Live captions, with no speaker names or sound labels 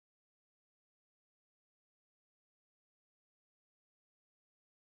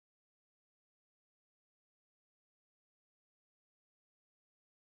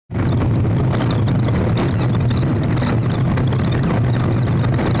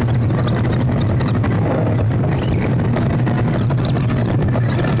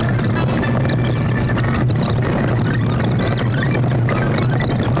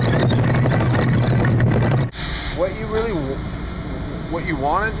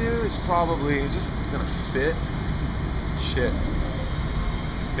do is probably, is this gonna fit? Shit.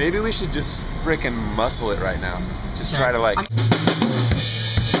 Maybe we should just frickin' muscle it right now. Just try to like...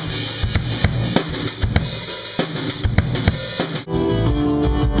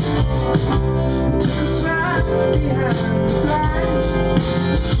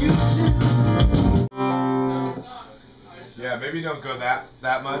 Yeah, maybe don't go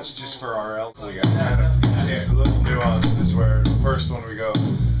that much just for RL. We got kind of just a little nuances where the first one we go,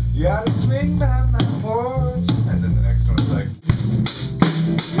 you gotta swing by my porch, and then the next one is like.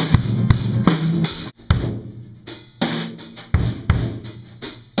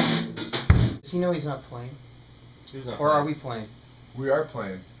 Does he know he's not playing? Or are we playing? We are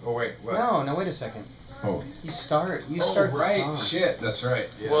playing. Oh wait, what? No, wait a second. Oh. You start Oh, the right. song. Shit, that's right.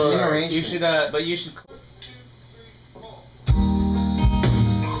 Yeah. Well, you should, but you should.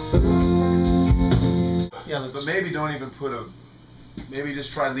 Yeah, But maybe don't even put a. Maybe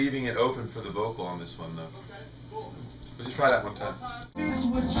just try leaving it open for the vocal on this one though. Let's just try that one time. Is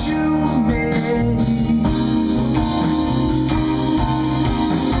what you made.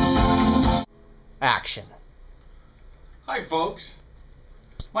 Action. Hi folks,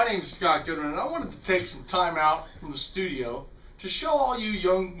 my name is Scott Goodwin and I wanted to take some time out from the studio to show all you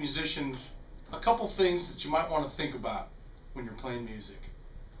young musicians a couple things that you might want to think about when you're playing music.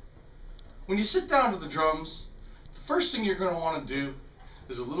 When you sit down to the drums, the first thing you're going to want to do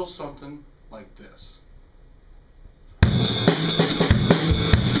is a little something like this.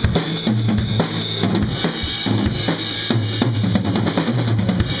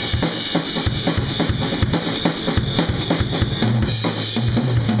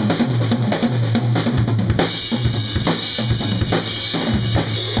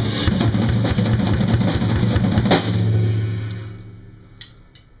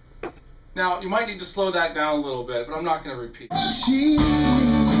 Now, you might need to slow that down a little bit, but I'm not going to repeat.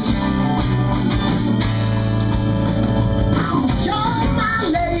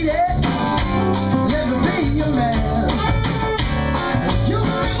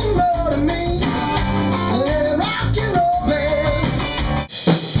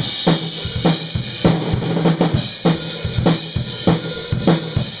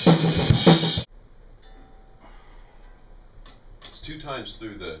 It's 2 times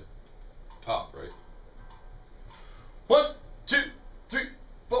through the top, right? 1, 2, 3,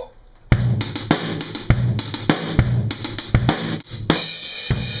 4.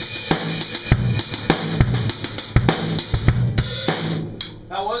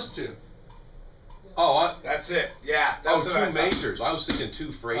 That was 2. Oh, That's it. Yeah. That's what I 2 thought. majors. I was thinking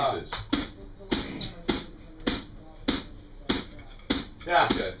 2 phrases. Yeah.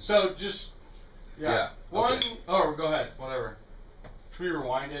 Okay. So just Yeah, One. okay. Oh, go ahead. Whatever. Should we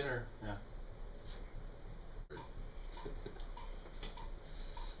rewind it or yeah?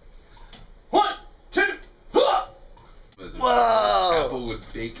 One, two. Whoa! Apple with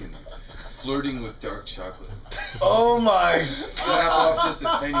bacon, flirting with dark chocolate. Oh my. Snap off just a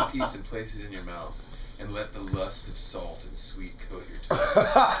tiny piece and place it in your mouth, and let the lust of salt and sweet coat your tongue.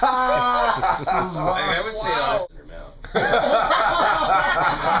 I would say wow. In your mouth.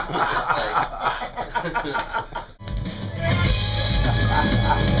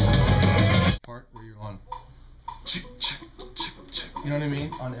 Part where you're on. You know what I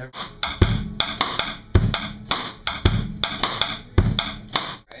mean? On every.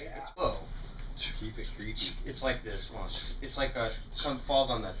 Keep it creepy. It's like this one. It's like some falls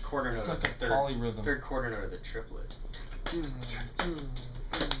on the quarter note. It's like of a polyrhythm. Third quarter note of the triplet.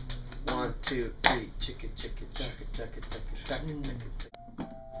 1, 2, 3, chicka chicka chicka chicka chicka chicka.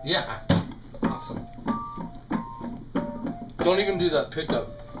 Yeah. Awesome. Don't even do that pickup.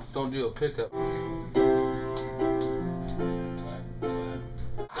 Don't do a pickup.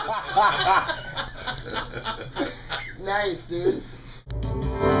 Nice, dude.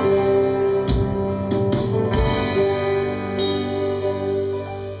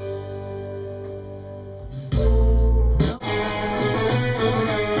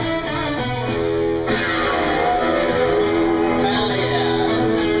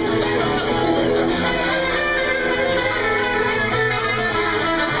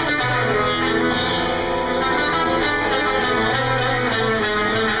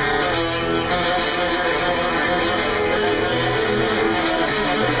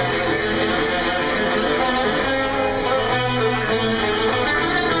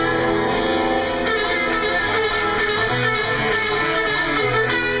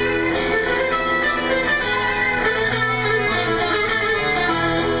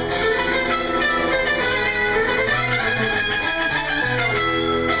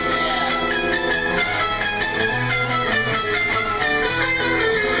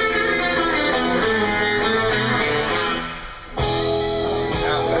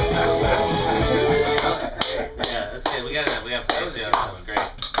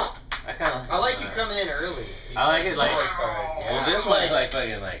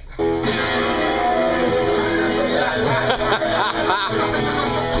 fucking like.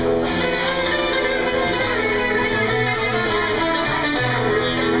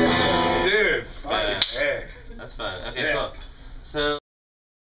 Dude, fucking hey. That's fun. Okay, Sick. cool. So.